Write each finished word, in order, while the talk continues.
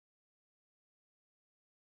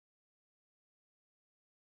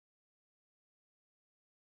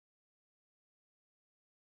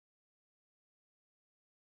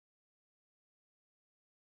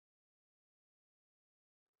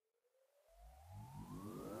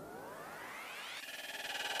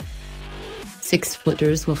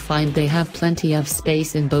6-footers will find they have plenty of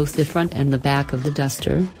space in both the front and the back of the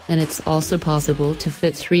Duster, and it's also possible to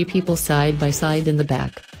fit 3 people side by side in the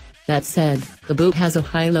back. That said, the boot has a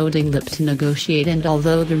high loading lip to negotiate, and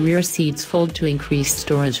although the rear seats fold to increase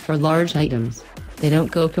storage for large items, they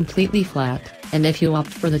don't go completely flat, and if you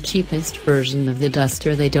opt for the cheapest version of the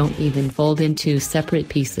Duster, they don't even fold into separate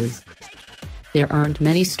pieces. There aren't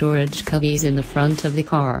many storage cubbies in the front of the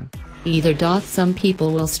car. Either.Some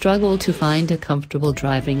people will struggle to find a comfortable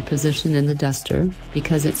driving position in the Duster,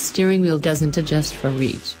 because its steering wheel doesn't adjust for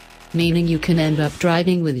reach, meaning you can end up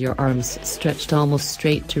driving with your arms stretched almost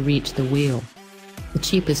straight to reach the wheel. The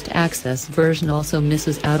cheapest access version also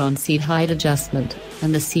misses out on seat height adjustment,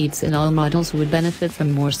 and the seats in all models would benefit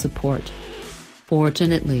from more support.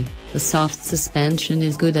 Fortunately, the soft suspension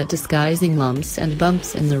is good at disguising lumps and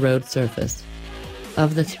bumps in the road surface.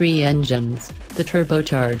 Of the 3 engines, the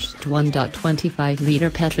turbocharged 1.25-liter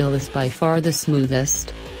petrol is by far the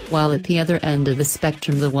smoothest, while at the other end of the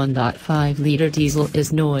spectrum the 1.5-liter diesel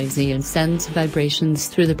is noisy and sends vibrations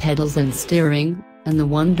through the pedals and steering, and the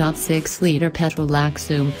 1.6-liter petrol lacks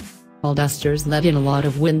oomph. All Dusters let in a lot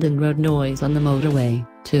of wind and road noise on the motorway,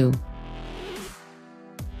 too.